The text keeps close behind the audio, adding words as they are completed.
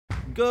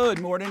Good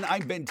morning,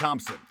 I'm Ben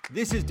Thompson.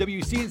 This is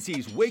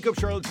WCNC's Wake Up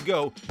Charlotte to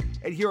Go,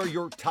 and here are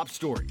your top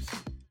stories.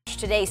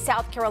 Today,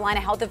 South Carolina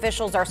health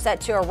officials are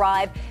set to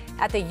arrive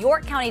at the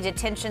York County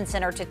Detention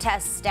Center to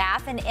test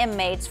staff and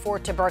inmates for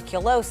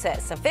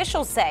tuberculosis.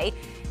 Officials say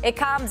it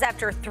comes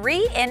after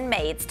 3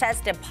 inmates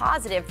tested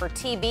positive for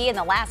TB in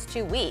the last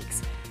 2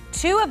 weeks.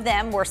 2 of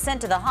them were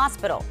sent to the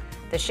hospital.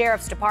 The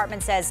sheriff's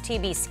department says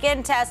TB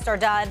skin tests are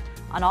done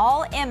on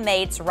all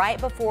inmates right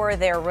before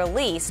they're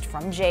released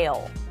from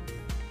jail.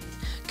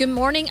 Good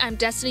morning, I'm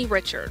Destiny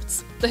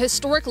Richards. The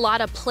historic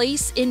Lotta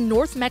Place in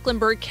North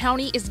Mecklenburg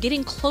County is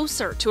getting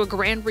closer to a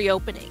grand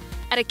reopening.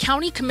 At a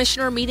county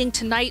commissioner meeting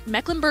tonight,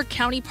 Mecklenburg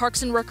County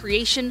Parks and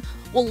Recreation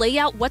will lay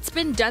out what's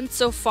been done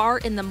so far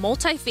in the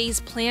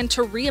multi-phase plan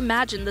to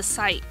reimagine the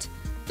site.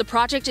 The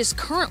project is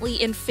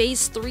currently in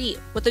phase 3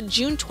 with a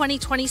June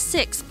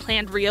 2026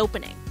 planned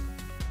reopening.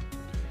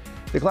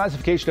 The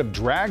classification of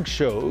drag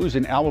shows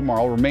in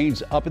Albemarle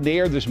remains up in the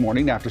air this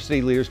morning after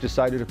city leaders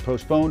decided to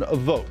postpone a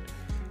vote.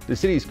 The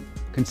city is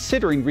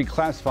considering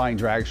reclassifying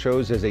drag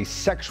shows as a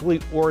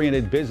sexually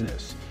oriented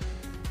business.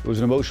 It was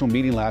an emotional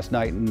meeting last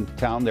night in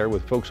town there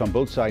with folks on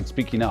both sides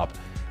speaking up.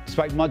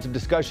 Despite months of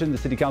discussion, the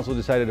city council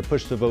decided to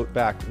push the vote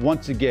back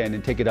once again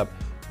and take it up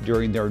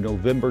during their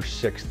November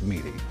 6th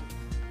meeting.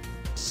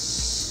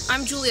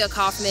 I'm Julia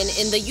Kaufman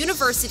in the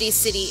University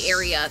City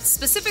area,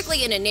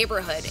 specifically in a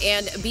neighborhood,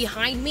 and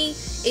behind me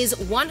is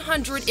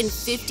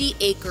 150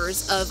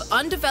 acres of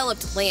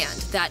undeveloped land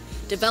that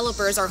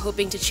developers are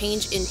hoping to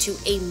change into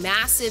a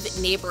massive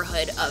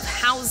neighborhood of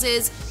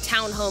houses,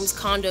 townhomes,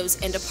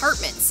 condos, and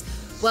apartments.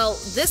 Well,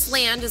 this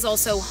land is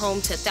also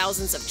home to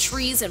thousands of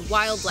trees and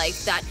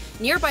wildlife that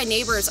nearby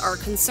neighbors are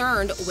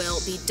concerned will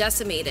be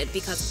decimated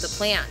because of the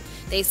plan.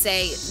 They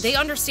say they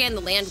understand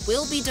the land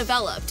will be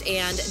developed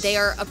and they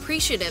are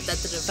appreciative that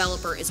the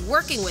developer is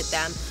working with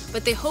them,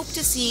 but they hope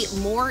to see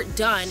more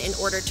done in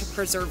order to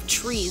preserve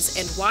trees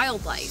and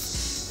wildlife.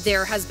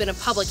 There has been a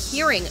public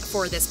hearing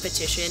for this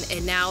petition,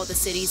 and now the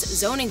city's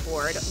zoning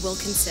board will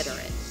consider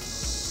it.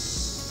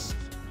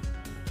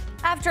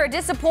 After a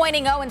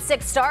disappointing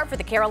 0-6 start for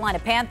the Carolina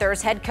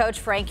Panthers, head coach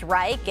Frank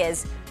Reich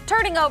is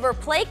turning over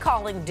play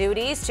calling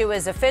duties to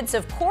his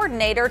offensive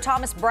coordinator,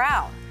 Thomas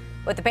Brown.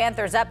 With the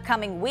Panthers'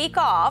 upcoming week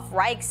off,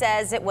 Reich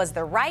says it was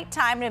the right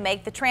time to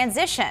make the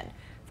transition.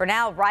 For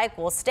now, Reich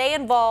will stay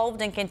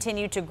involved and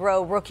continue to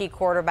grow rookie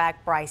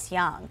quarterback Bryce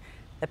Young.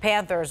 The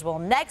Panthers will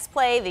next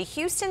play the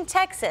Houston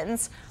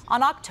Texans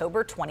on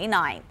October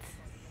 29th.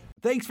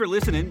 Thanks for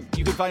listening.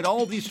 You can find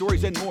all of these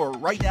stories and more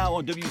right now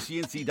on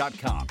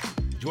WCNC.com.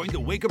 Join the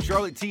Wake Up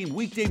Charlotte team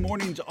weekday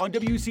mornings on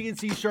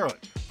WCNC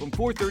Charlotte from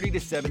 4:30 to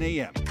 7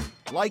 a.m.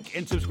 Like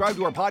and subscribe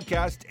to our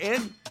podcast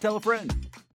and tell a friend.